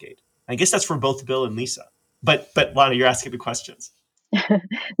delegate? I guess that's for both Bill and Lisa. But Lana, you're asking the questions.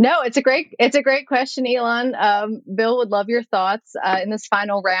 No, it's a great question, Elon. Bill would love your thoughts in this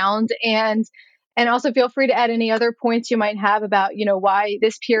final round, and also feel free to add any other points you might have about why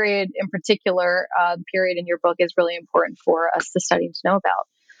this period in particular, the period in your book, is really important for us to study and to know about.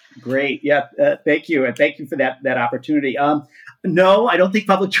 Great. Yeah. Thank you. And thank you for that opportunity. No, I don't think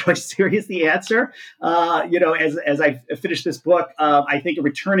public choice theory is the answer. As I finish this book, I think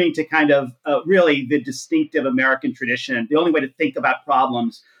returning to kind of really the distinctive American tradition, the only way to think about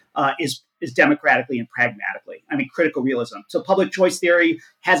problems is democratically and pragmatically. I mean, critical realism. So public choice theory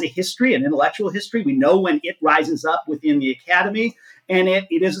has a history, an intellectual history. We know when it rises up within the academy, and it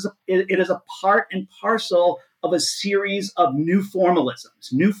is a part and parcel of a series of new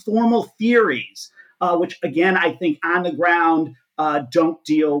formalisms, new formal theories, which, again, I think on the ground don't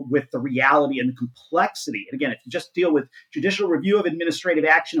deal with the reality and the complexity. And again, if you just deal with judicial review of administrative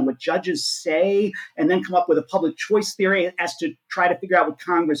action and what judges say, and then come up with a public choice theory as to try to figure out what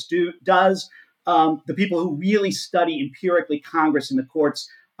Congress does, the people who really study empirically Congress and the courts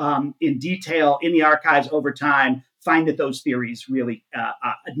in detail in the archives over time find that those theories really are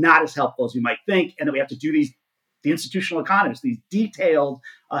not as helpful as you might think, and that we have to do the institutional economists, these detailed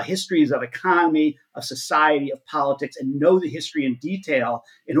histories of economy, of society, of politics, and know the history in detail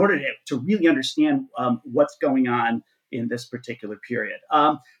in order to really understand what's going on in this particular period.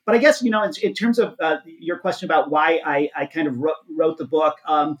 But I guess, in terms of your question about why I kind of wrote the book,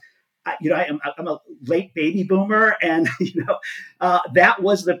 I'm a late baby boomer, and that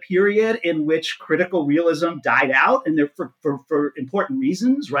was the period in which critical realism died out, and for important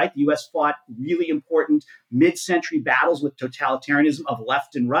reasons, right? The U.S. fought really important mid-century battles with totalitarianism of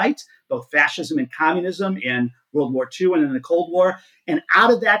left and right, both fascism and communism in World War II and in the Cold War, and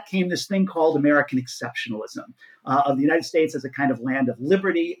out of that came this thing called American exceptionalism of the United States as a kind of land of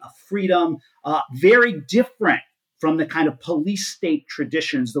liberty, of freedom, very different from the kind of police state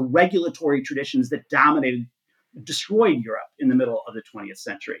traditions, the regulatory traditions that destroyed Europe in the middle of the 20th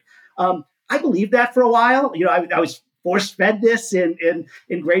century. I believed that for a while. I was force-fed this in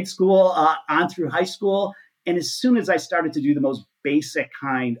grade school on through high school. And as soon as I started to do the most basic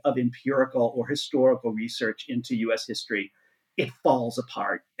kind of empirical or historical research into U.S. history, it falls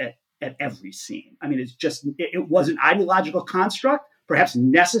apart at every seam. I mean, it was an ideological construct, perhaps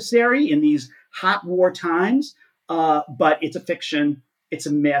necessary in these hot war times, but it's a fiction, it's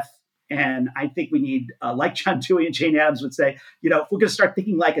a myth. And I think we need, like John Dewey and Jane Addams would say, if we're going to start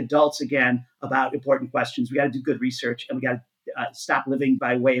thinking like adults again about important questions, we got to do good research, and we got to stop living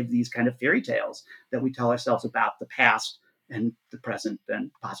by way of these kind of fairy tales that we tell ourselves about the past and the present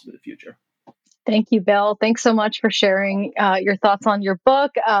and possibly the future. Thank you, Bill. Thanks so much for sharing your thoughts on your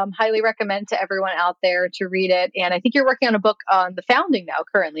book. Highly recommend to everyone out there to read it. And I think you're working on a book on the founding now,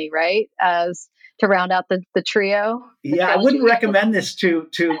 currently, right? As to round out the trio. Yeah, I wouldn't recommend this to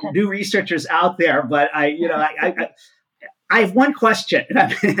new researchers out there, but I have one question, and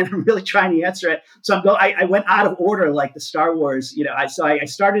I'm really trying to answer it. So I went out of order, like the Star Wars. I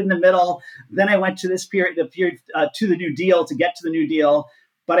started in the middle, then I went to this period, to the New Deal, to get to the New Deal.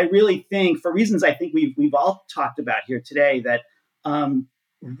 But I really think, for reasons I think we've all talked about here today, that the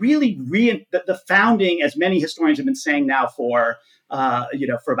founding, as many historians have been saying now for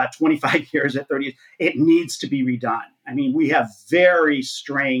about 25 years at 30 years, it needs to be redone. I mean, we have very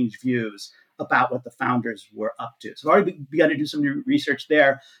strange views about what the founders were up to. So I've already begun to do some new research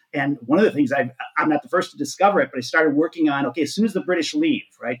there. And one of the things I'm not the first to discover it, but I started working on, okay, as soon as the British leave,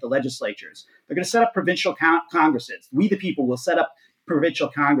 right, the legislatures, they're going to set up provincial congresses. We, the people, will set up provincial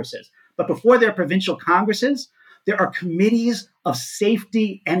congresses. But before there are provincial congresses, there are committees of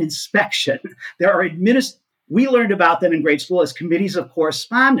safety and inspection. There are we learned about them in grade school as committees of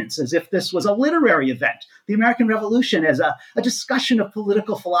correspondence, as if this was a literary event. The American Revolution as a discussion of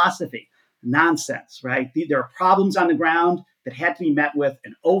political philosophy. Nonsense, right? There are problems on the ground that had to be met with,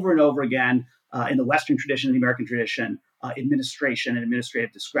 and over again, in the Western tradition and the American tradition, administration and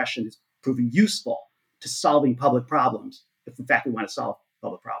administrative discretion is proving useful to solving public problems, if in fact we want to solve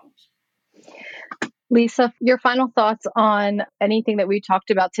public problems. Lisa, your final thoughts on anything that we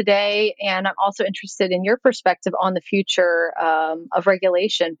talked about today, and I'm also interested in your perspective on the future of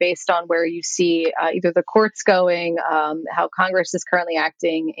regulation based on where you see either the courts going, how Congress is currently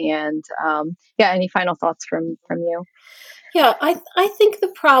acting, and any final thoughts from you? Yeah, I think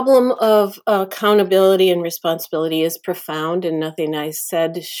the problem of accountability and responsibility is profound, and nothing I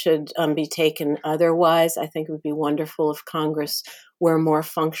said should be taken otherwise. I think it would be wonderful if Congress were more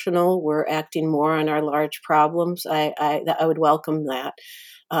functional, were acting more on our large problems. I would welcome that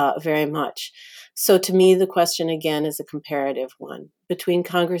very much. So to me, the question again is a comparative one between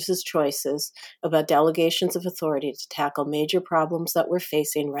Congress's choices about delegations of authority to tackle major problems that we're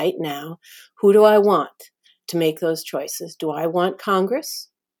facing right now. Who do I want to make those choices? Do I want Congress,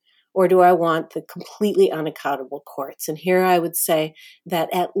 or do I want the completely unaccountable courts? And here I would say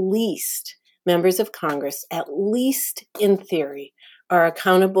that at least members of Congress, at least in theory, are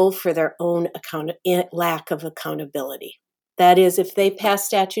accountable for their own lack of accountability. That is, if they pass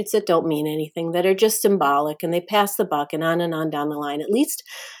statutes that don't mean anything, that are just symbolic, and they pass the buck and on down the line, at least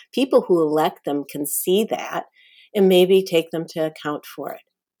people who elect them can see that and maybe take them to account for it.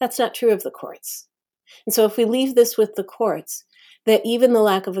 That's not true of the courts. And so if we leave this with the courts, that even the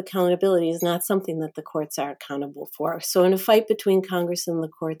lack of accountability is not something that the courts are accountable for. So in a fight between Congress and the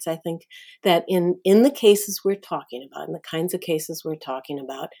courts, I think that in the cases we're talking about, in the kinds of cases we're talking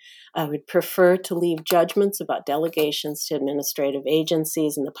about, I would prefer to leave judgments about delegations to administrative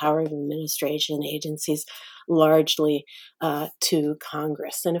agencies and the power of administration agencies largely to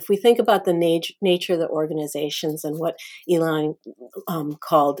Congress. And if we think about the nature of the organizations and what Elon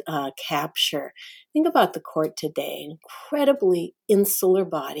called capture, think about the court today, an incredibly insular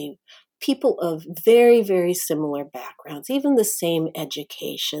body, people of very, very similar backgrounds, even the same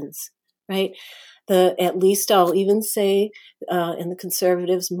educations, right? At least I'll even say, in the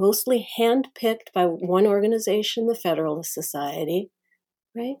conservatives, mostly handpicked by one organization, the Federalist Society,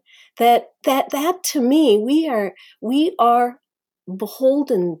 right? That to me, we are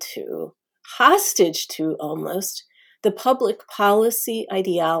beholden to, hostage to almost, the public policy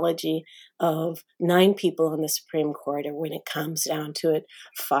ideology of 9 people on the Supreme Court, or when it comes down to it,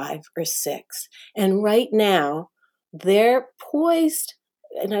 5 or 6. And right now, they're poised,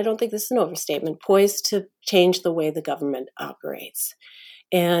 and I don't think this is an overstatement, poised to change the way the government operates.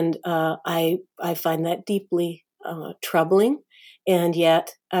 And I find that deeply troubling. And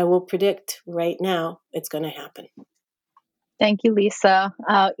yet, I will predict right now it's going to happen. Thank you, Lisa.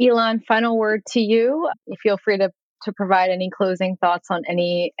 Elon, final word to you. Feel free to provide any closing thoughts on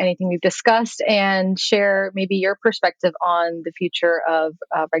anything we've discussed, and share maybe your perspective on the future of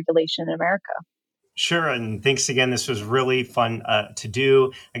regulation in America. Sure. And thanks again. This was really fun to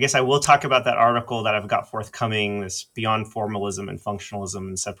do. I guess I will talk about that article that I've got forthcoming, this Beyond Formalism and Functionalism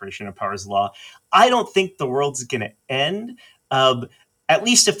and Separation of Powers law. I don't think the world's going to end, at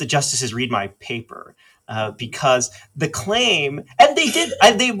least if the justices read my paper, because the claim, and they did,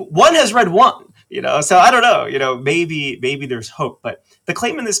 one has read one. So I don't know, maybe there's hope, but the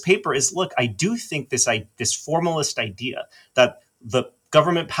claim in this paper is, look, I do think this formalist idea that the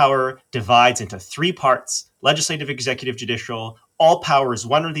government power divides into 3 parts: legislative, executive, judicial, all power is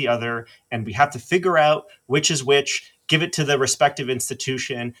one or the other, and we have to figure out which is which, give it to the respective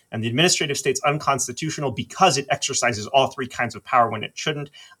institution, and the administrative state's unconstitutional because it exercises all three kinds of power when it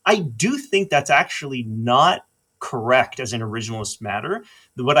shouldn't. I do think that's actually not correct as an originalist matter.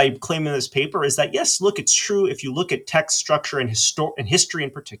 What I claim in this paper is that, yes, look, it's true. If you look at text structure and history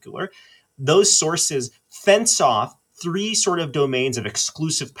in particular, those sources fence off three sort of domains of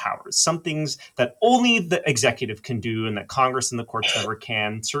exclusive powers, some things that only the executive can do and that Congress and the courts never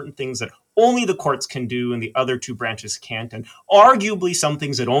can, certain things that only the courts can do and the other two branches can't, and arguably some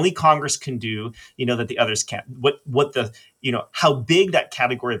things that only Congress can do, that the others can't. How big that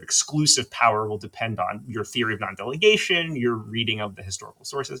category of exclusive power will depend on your theory of non-delegation, your reading of the historical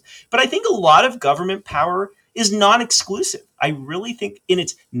sources. But I think a lot of government power is non-exclusive. I really think in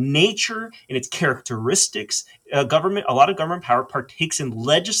its nature, in its characteristics, a lot of government power partakes in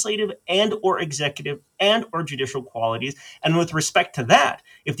legislative and or executive and or judicial qualities. And with respect to that,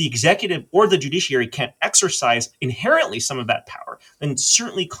 if the executive or the judiciary can't exercise inherently some of that power, then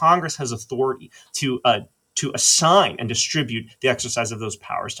certainly Congress has authority to assign and distribute the exercise of those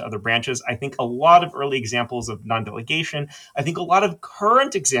powers to other branches. I think a lot of early examples of non-delegation, I think a lot of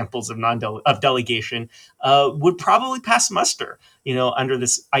current examples of delegation would probably pass muster, under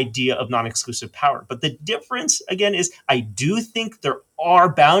this idea of non-exclusive power. But the difference, again, is I do think there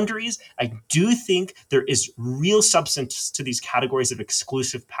are boundaries. I do think there is real substance to these categories of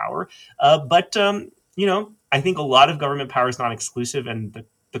exclusive power. But I think a lot of government power is non-exclusive, and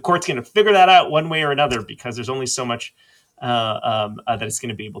the court's going to figure that out one way or another because there's only so much that it's going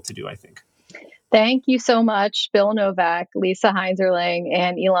to be able to do, I think. Thank you so much, Bill Novak, Lisa Heinzerling,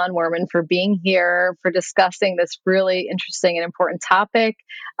 and Elon Werman for being here, for discussing this really interesting and important topic.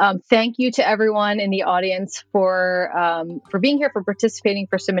 Thank you to everyone in the audience for being here, for participating,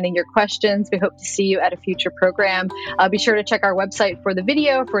 for submitting your questions. We hope to see you at a future program. Be sure to check our website for the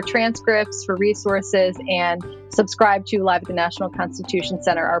video, for transcripts, for resources, and subscribe to Live at the National Constitution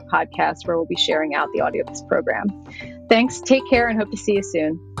Center, our podcast, where we'll be sharing out the audio of this program. Thanks, take care, and hope to see you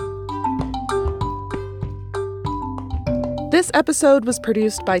soon. This episode was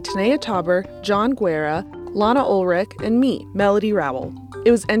produced by Tanea Tauber, John Guerra, Lana Ulrich, and me, Melody Rowell.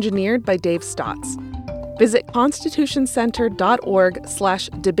 It was engineered by Dave Stotts. Visit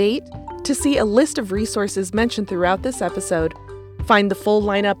constitutioncenter.org/debate to see a list of resources mentioned throughout this episode, find the full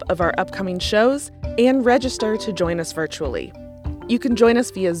lineup of our upcoming shows, and register to join us virtually. You can join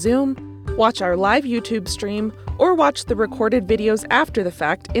us via Zoom, watch our live YouTube stream, or watch the recorded videos after the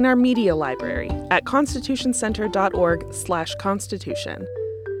fact in our media library at constitutioncenter.org/constitution.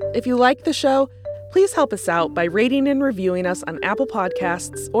 If you like the show, please help us out by rating and reviewing us on Apple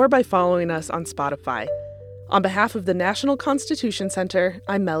Podcasts or by following us on Spotify. On behalf of the National Constitution Center,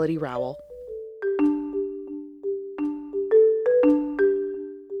 I'm Melody Rowell.